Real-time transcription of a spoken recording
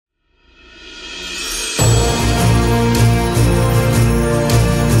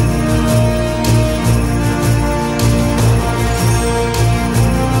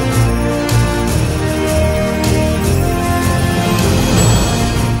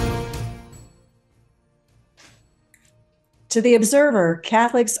To the observer,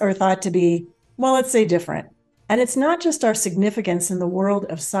 Catholics are thought to be, well, let's say different. And it's not just our significance in the world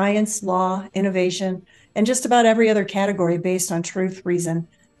of science, law, innovation, and just about every other category based on truth, reason,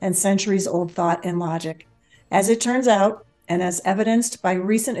 and centuries-old thought and logic. As it turns out, and as evidenced by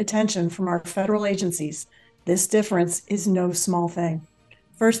recent attention from our federal agencies, this difference is no small thing.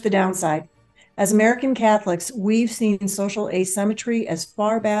 First, the downside. As American Catholics, we've seen social asymmetry as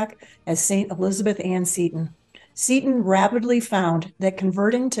far back as St. Elizabeth Ann Seton. Seton rapidly found that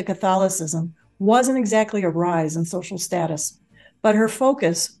converting to Catholicism wasn't exactly a rise in social status, but her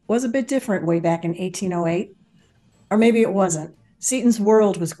focus was a bit different way back in 1808. Or maybe it wasn't. Seton's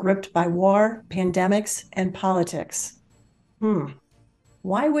world was gripped by war, pandemics, and politics.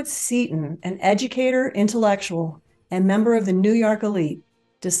 Why would Seton, an educator, intellectual, and member of the New York elite,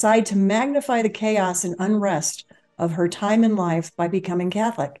 decide to magnify the chaos and unrest of her time in life by becoming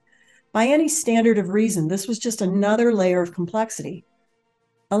Catholic? By any standard of reason, this was just another layer of complexity.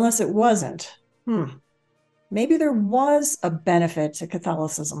 Unless it wasn't. Maybe there was a benefit to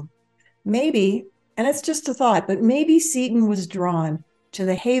Catholicism. Maybe, and it's just a thought, but maybe Seton was drawn to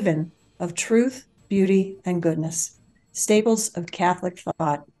the haven of truth, beauty, and goodness, staples of Catholic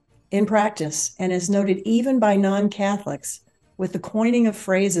thought. In practice, and as noted even by non-Catholics, with the coining of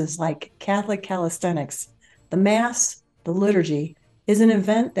phrases like Catholic calisthenics, the Mass, the liturgy, is an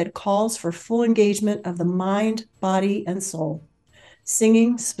event that calls for full engagement of the mind, body, and soul.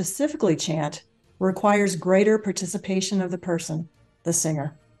 Singing, specifically chant, requires greater participation of the person, the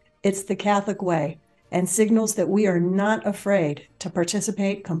singer. It's the Catholic way and signals that we are not afraid to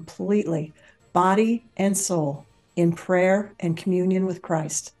participate completely, body and soul, in prayer and communion with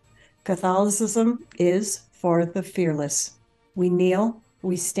Christ. Catholicism is for the fearless. We kneel,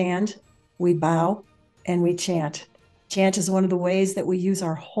 we stand, we bow, and we chant. Chant is one of the ways that we use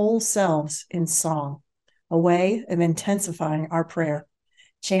our whole selves in song, a way of intensifying our prayer.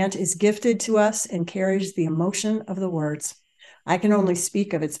 Chant is gifted to us and carries the emotion of the words. I can only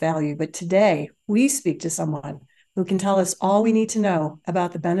speak of its value, but today we speak to someone who can tell us all we need to know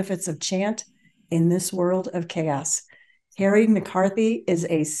about the benefits of chant in this world of chaos. Kerry McCarthy is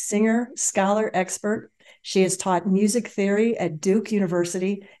a singer, scholar, expert. She has taught music theory at Duke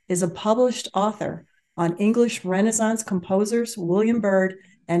University, is a published author on English Renaissance composers William Byrd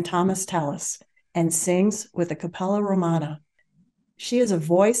and Thomas Tallis, and sings with a cappella romana. She is a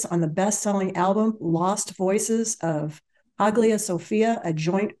voice on the best-selling album Lost Voices of Aglia Sophia, a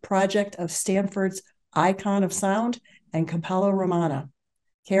joint project of Stanford's Icon of Sound and Cappella Romana.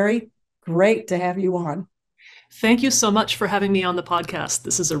 Kerry, great to have you on. Thank you so much for having me on the podcast.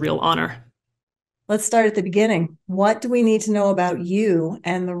 This is a real honor. Let's start at the beginning. What do we need to know about you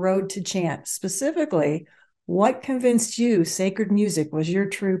and the road to chant? Specifically, what convinced you sacred music was your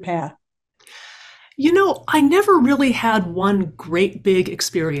true path? You know, I never really had one great big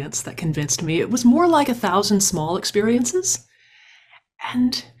experience that convinced me. It was more like 1,000 small experiences,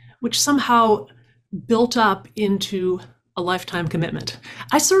 and which somehow built up into a lifetime commitment.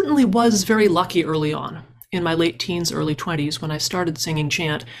 I certainly was very lucky early on. In my late teens, early 20s, when I started singing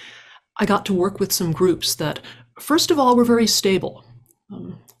chant, I got to work with some groups that, first of all, were very stable.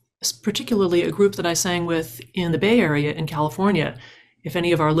 Particularly a group that I sang with in the Bay Area in California. If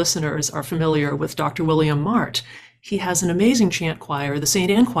any of our listeners are familiar with Dr. William Mart, he has an amazing chant choir, the St.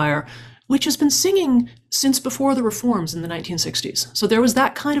 Anne Choir, which has been singing since before the reforms in the 1960s. So there was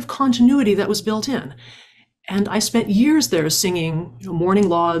that kind of continuity that was built in. And I spent years there singing morning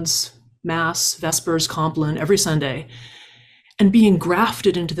lauds, Mass, Vespers, Compline every Sunday, and being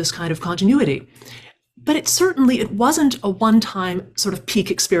grafted into this kind of continuity. But it wasn't a one-time sort of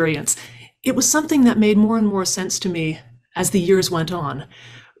peak experience. It was something that made more and more sense to me as the years went on.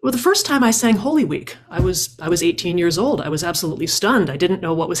 Well, the first time I sang Holy Week, I was 18 years old. I was absolutely stunned. I didn't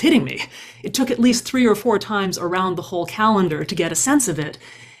know what was hitting me. It took at least 3 or 4 times around the whole calendar to get a sense of it.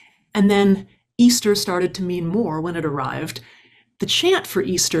 And then Easter started to mean more when it arrived. The chant for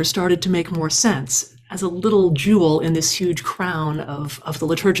Easter started to make more sense as a little jewel in this huge crown of the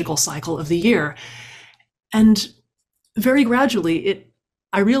liturgical cycle of the year. And very gradually,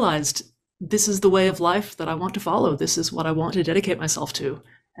 I realized this is the way of life that I want to follow. This is what I want to dedicate myself to.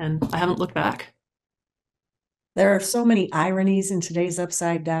 And I haven't looked back. There are so many ironies in today's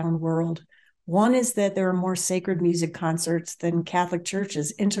upside-down world. One is that there are more sacred music concerts than Catholic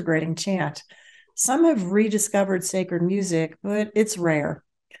churches integrating chant. Some have rediscovered sacred music, but it's rare.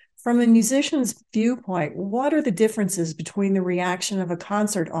 From a musician's viewpoint, what are the differences between the reaction of a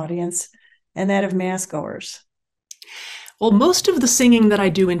concert audience and that of mass goers? Well, most of the singing that I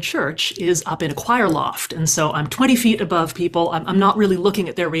do in church is up in a choir loft. And so I'm 20 feet above people. I'm not really looking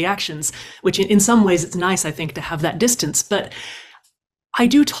at their reactions, which in some ways it's nice, I think, to have that distance. But I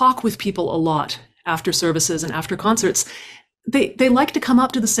do talk with people a lot after services and after concerts. They like to come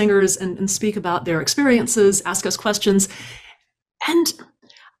up to the singers and speak about their experiences, ask us questions. And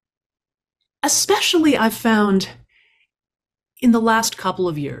especially I've found in the last couple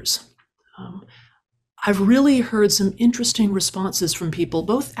of years, I've really heard some interesting responses from people,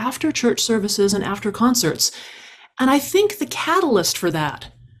 both after church services and after concerts. And I think the catalyst for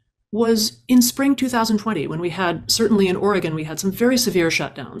that was in spring 2020, when we had, certainly in Oregon, we had some very severe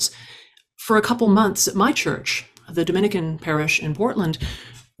shutdowns. For a couple months at my church, the Dominican parish in Portland,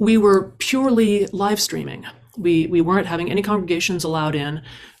 we were purely live streaming. We weren't having any congregations allowed in.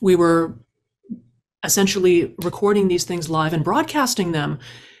 We were essentially recording these things live and broadcasting them.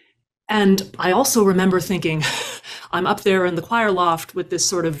 And I also remember thinking, I'm up there in the choir loft with this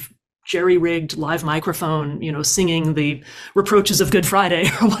sort of jerry-rigged live microphone, singing the reproaches of Good Friday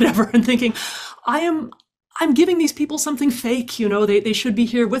or whatever, and thinking, I'm giving these people something fake, they should be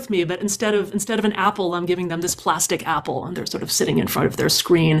here with me, but instead of an apple, I'm giving them this plastic apple, and they're sort of sitting in front of their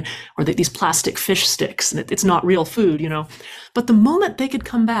screen, or these plastic fish sticks, and it's not real food, But the moment they could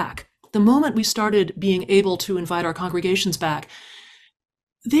come back, the moment we started being able to invite our congregations back,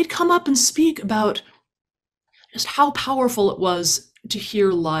 they'd come up and speak about just how powerful it was to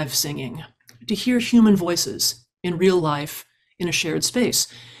hear live singing, to hear human voices in real life in a shared space.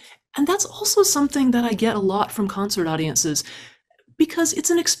 And that's also something that I get a lot from concert audiences, because it's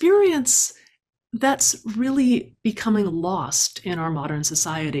an experience that's really becoming lost in our modern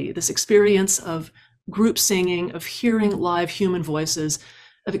society. This experience of group singing, of hearing live human voices,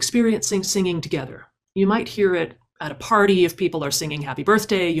 of experiencing singing together. You might hear it at a party if people are singing happy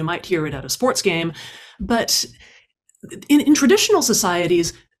birthday, you might hear it at a sports game, but in traditional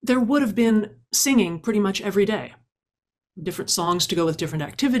societies, there would have been singing pretty much every day. Different songs to go with different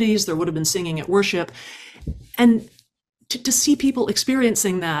activities, there would have been singing at worship. And to see people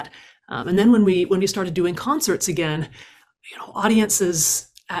experiencing that, and then when we started doing concerts again,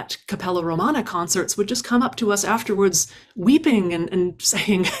 audiences at Capella Romana concerts would just come up to us afterwards weeping and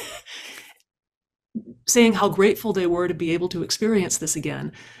saying, saying how grateful they were to be able to experience this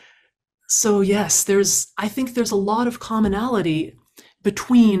again. So yes, I think there's a lot of commonality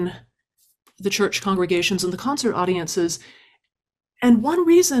between the church congregations and the concert audiences. And one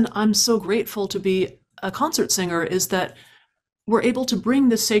reason I'm so grateful to be a concert singer is that we're able to bring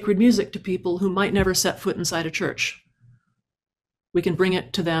this sacred music to people who might never set foot inside a church. We can bring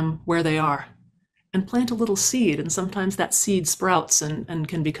it to them where they are and plant a little seed, and sometimes that seed sprouts and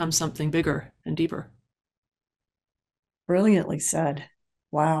can become something bigger and deeper. Brilliantly said.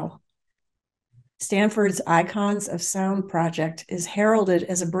 Wow. Stanford's Icons of Sound project is heralded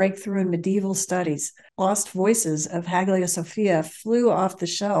as a breakthrough in medieval studies. Lost voices of Hagia Sophia flew off the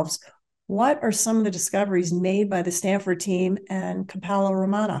shelves. What are some of the discoveries made by the Stanford team and Capella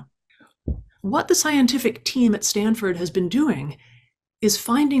Romana? What the scientific team at Stanford has been doing is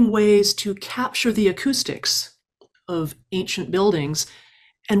finding ways to capture the acoustics of ancient buildings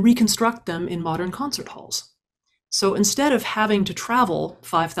and reconstruct them in modern concert halls. So instead of having to travel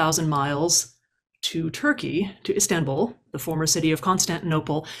 5,000 miles to Turkey, to Istanbul, the former city of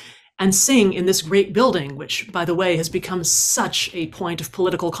Constantinople, and sing in this great building, which, by the way, has become such a point of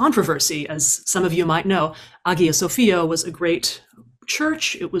political controversy, as some of you might know, Hagia Sophia was a great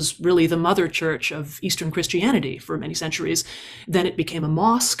church. It was really the mother church of Eastern Christianity for many centuries. Then it became a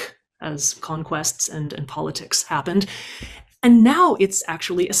mosque as conquests and politics happened. And now it's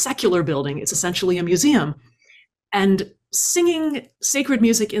actually a secular building. It's essentially a museum. And singing sacred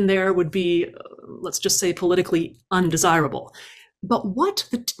music in there would be, let's just say, politically undesirable. But what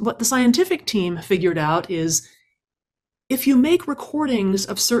the scientific team figured out is, if you make recordings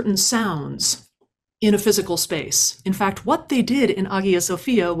of certain sounds in a physical space, in fact, what they did in Hagia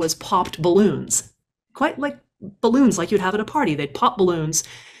Sophia was popped balloons, quite like balloons like you'd have at a party. They'd pop balloons,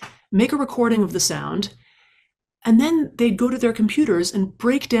 make a recording of the sound, and then they'd go to their computers and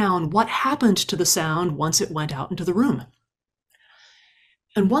break down what happened to the sound once it went out into the room.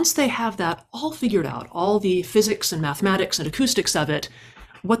 And once they have that all figured out, all the physics and mathematics and acoustics of it,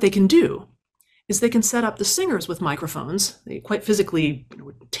 what they can do is they can set up the singers with microphones. They quite physically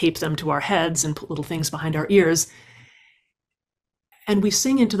tape them to our heads and put little things behind our ears. And we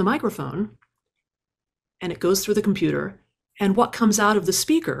sing into the microphone, and it goes through the computer, and what comes out of the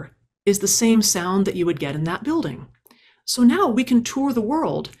speaker is the same sound that you would get in that building. So now we can tour the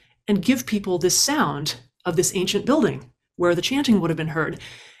world and give people this sound of this ancient building where the chanting would have been heard.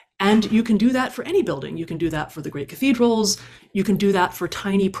 And you can do that for any building. You can do that for the great cathedrals. You can do that for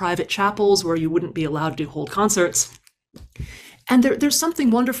tiny private chapels where you wouldn't be allowed to hold concerts. And there's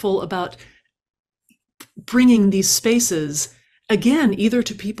something wonderful about bringing these spaces, again, either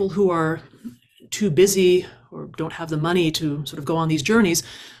to people who are too busy or don't have the money to sort of go on these journeys.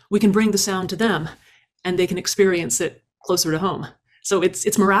 We can bring the sound to them and they can experience it closer to home. So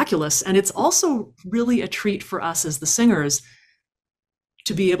it's miraculous. And it's also really a treat for us as the singers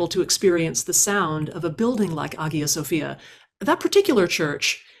to be able to experience the sound of a building like Hagia Sophia. That particular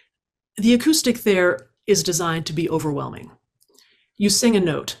church, the acoustic there is designed to be overwhelming. You sing a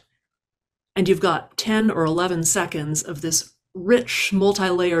note, and you've got 10 or 11 seconds of this rich,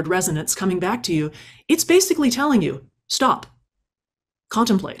 multi-layered resonance coming back to you. It's basically telling you, stop,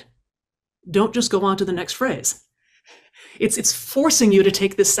 contemplate. Don't just go on to the next phrase. It's forcing you to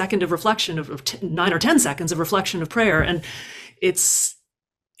take this second of reflection, of 9 or 10 seconds of reflection of prayer, and it's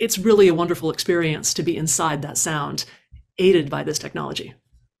really a wonderful experience to be inside that sound, aided by this technology.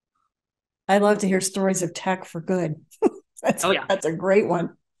 I love to hear stories of tech for good. That's a great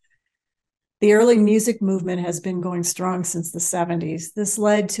one. The early music movement has been going strong since the 70s. This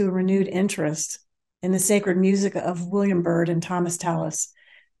led to a renewed interest in the sacred music of William Byrd and Thomas Tallis.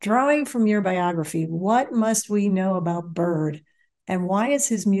 Drawing from your biography, what must we know about Byrd, and why is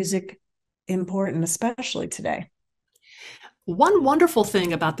his music important, especially today? One wonderful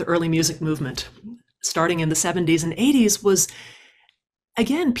thing about the early music movement, starting in the 70s and 80s, was,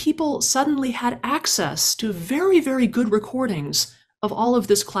 again, people suddenly had access to very, very good recordings of all of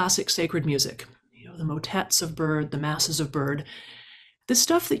this classic sacred music. You know, the motets of Byrd, the masses of Byrd, this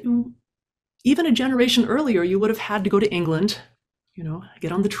stuff that you, even a generation earlier, you would have had to go to England, you know,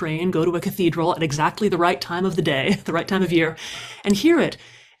 get on the train, go to a cathedral at exactly the right time of the day, the right time of year, and hear it.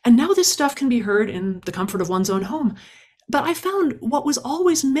 And now this stuff can be heard in the comfort of one's own home. But I found what was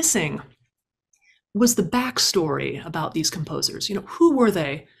always missing was the backstory about these composers. You know, who were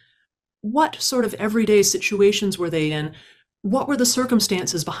they? What sort of everyday situations were they in? What were the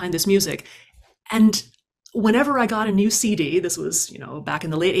circumstances behind this music? And whenever I got a new CD, this was, you know, back in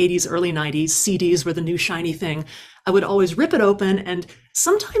the late 80s, early 90s, CDs were the new shiny thing. I would always rip it open, and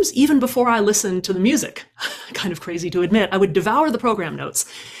sometimes even before I listened to the music, kind of crazy to admit, I would devour the program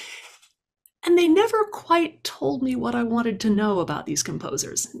notes. And they never quite told me what I wanted to know about these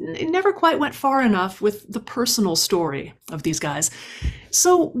composers. It never quite went far enough with the personal story of these guys.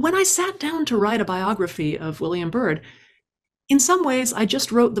 So when I sat down to write a biography of William Byrd, in some ways, I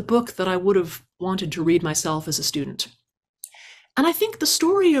just wrote the book that I would have wanted to read myself as a student. And I think the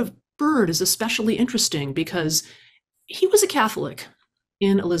story of Byrd is especially interesting because he was a Catholic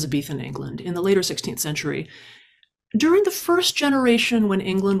in Elizabethan England in the later 16th century, during the first generation when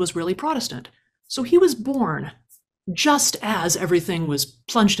England was really Protestant. So he was born just as everything was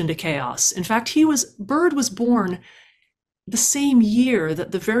plunged into chaos. In fact, Byrd was born the same year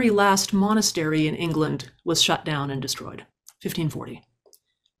that the very last monastery in England was shut down and destroyed, 1540.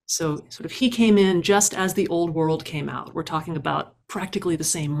 So sort of he came in just as the old world came out. We're talking about practically the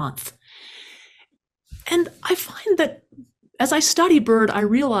same month. And I find that as I study Byrd, I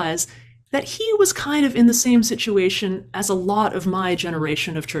realize that he was kind of in the same situation as a lot of my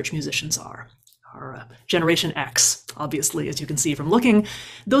generation of church musicians are, or Generation X, obviously, as you can see from looking.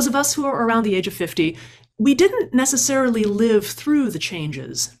 Those of us who are around the age of 50, we didn't necessarily live through the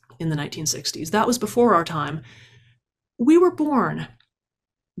changes in the 1960s. That was before our time. We were born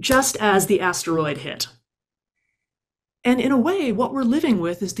just as the asteroid hit. And in a way, what we're living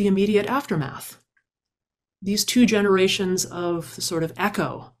with is the immediate aftermath. These two generations of the sort of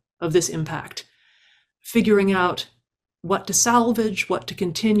echo of this impact, figuring out what to salvage, what to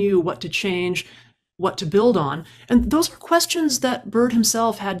continue, what to change, what to build on. And those are questions that Byrd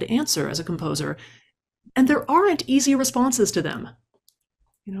himself had to answer as a composer. And there aren't easy responses to them.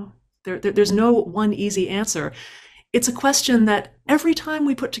 You know, there's no one easy answer. It's a question that every time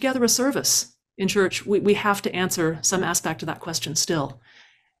we put together a service in church, we have to answer some aspect of that question still.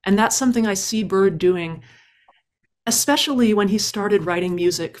 And that's something I see Byrd doing, especially when he started writing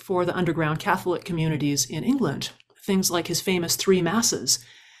music for the underground Catholic communities in England, things like his famous three masses.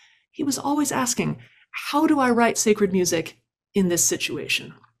 He was always asking, how do I write sacred music in this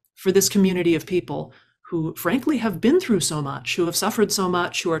situation for this community of people who frankly have been through so much, who have suffered so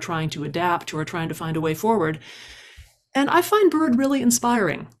much, who are trying to adapt, who are trying to find a way forward? And I find Byrd really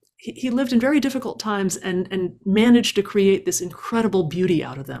inspiring. He lived in very difficult times and managed to create this incredible beauty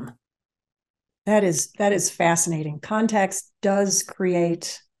out of them. That is fascinating. Context does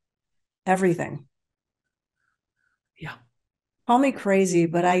create everything. Yeah. Call me crazy,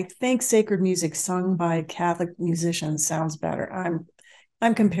 but I think sacred music sung by Catholic musicians sounds better.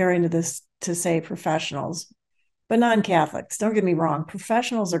 I'm comparing to this to say professionals, but non-Catholics. Don't get me wrong.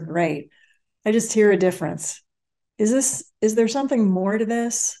 Professionals are great. I just hear a difference. Is there something more to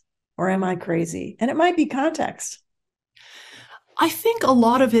this, or am I crazy? And it might be context. I think a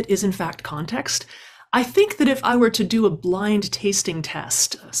lot of it is, in fact, context. I think that if I were to do a blind tasting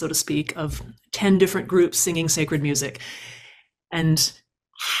test, so to speak, of 10 different groups singing sacred music, and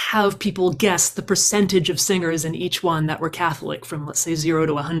have people guess the percentage of singers in each one that were Catholic from, let's say, 0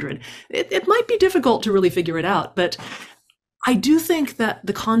 to 100, it might be difficult to really figure it out. But I do think that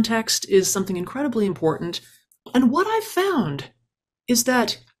the context is something incredibly important. And what I've found is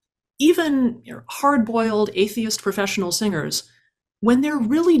that even hard-boiled atheist professional singers, when they're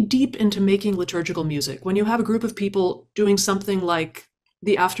really deep into making liturgical music, when you have a group of people doing something like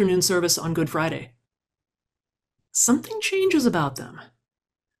the afternoon service on Good Friday, something changes about them.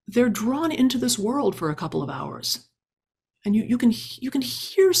 They're drawn into this world for a couple of hours, and you can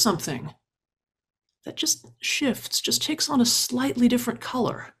hear something that just shifts, just takes on a slightly different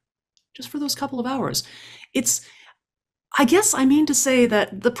color, just for those couple of hours. I guess I mean to say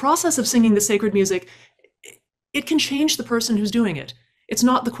that the process of singing the sacred music, it can change the person who's doing it. It's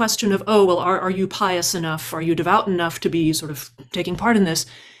not the question of, oh, well, are you pious enough? Are you devout enough to be sort of taking part in this?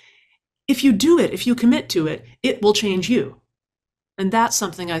 If you do it, if you commit to it, it will change you. And that's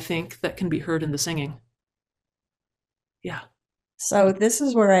something I think that can be heard in the singing. Yeah. So this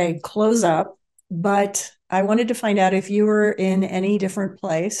is where I close up, but I wanted to find out if you were in any different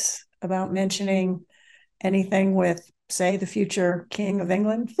place about mentioning anything with, say, the future King of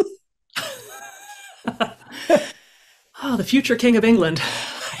England. Oh, the future King of England.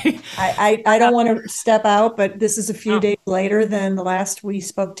 I don't want to step out, but this is a few days later than the last we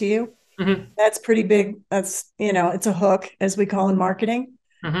spoke to you. Mm-hmm. That's pretty big. That's, it's a hook, as we call in marketing.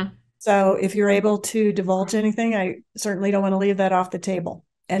 Mm-hmm. So if you're able to divulge anything, I certainly don't want to leave that off the table.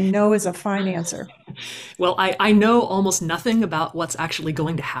 And no is a fine answer. Well, I know almost nothing about what's actually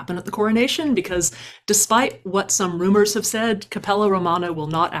going to happen at the coronation, because despite what some rumors have said, Capella Romana will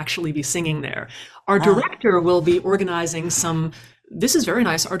not actually be singing there. Our director will be organizing this is very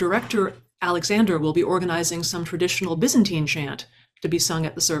nice, our director, Alexander, will be organizing some traditional Byzantine chant to be sung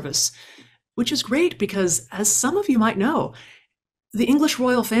at the service, which is great because, as some of you might know, the English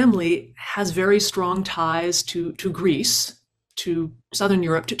royal family has very strong ties to Greece, to Southern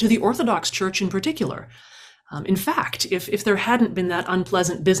Europe, to the Orthodox Church in particular. In fact, if there hadn't been that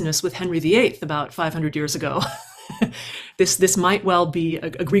unpleasant business with Henry VIII about 500 years ago, this might well be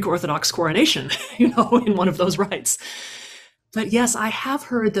a Greek Orthodox coronation, in one of those rites. But yes, I have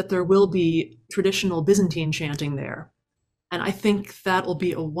heard that there will be traditional Byzantine chanting there. And I think that'll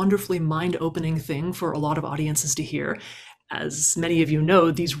be a wonderfully mind-opening thing for a lot of audiences to hear. As many of you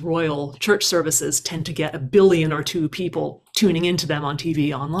know, these royal church services tend to get 1 billion or 2 people tuning into them on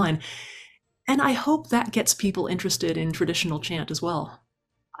TV, online. And I hope that gets people interested in traditional chant as well.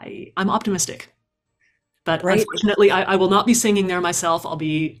 I'm optimistic. But right. Unfortunately, I will not be singing there myself. I'll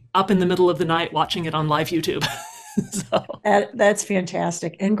be up in the middle of the night watching it on live YouTube. That's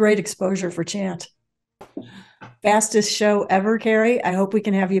fantastic and great exposure for chant. Fastest show ever, Kerry. I hope we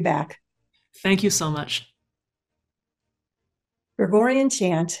can have you back. Thank you so much. Gregorian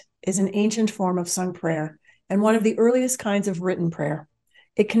chant is an ancient form of sung prayer and one of the earliest kinds of written prayer.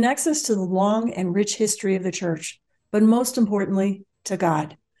 It connects us to the long and rich history of the church, but most importantly, to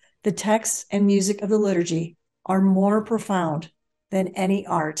God. The texts and music of the liturgy are more profound than any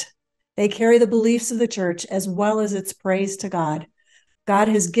art. They carry the beliefs of the church as well as its praise to God. God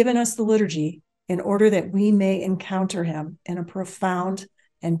has given us the liturgy in order that we may encounter him in a profound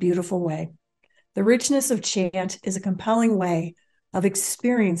and beautiful way. The richness of chant is a compelling way of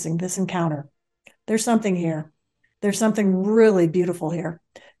experiencing this encounter. There's something here. There's something really beautiful here.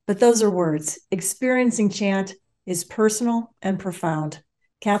 But those are words. Experiencing chant is personal and profound.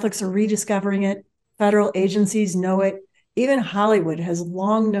 Catholics are rediscovering it. Federal agencies know it. Even Hollywood has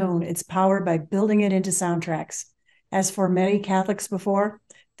long known its power by building it into soundtracks. As for many Catholics before,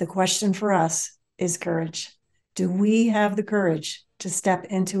 the question for us is courage. Do we have the courage to step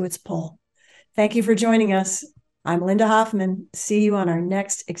into its pull? Thank you for joining us. I'm Linda Hoffman. See you on our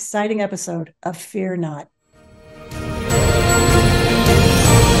next exciting episode of Fear Not.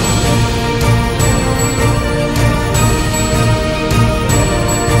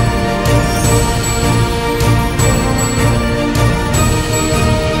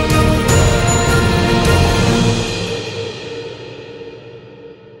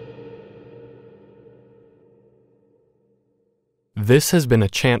 This has been a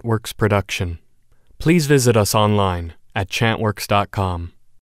ChantWorks production. Please visit us online at chantworks.com.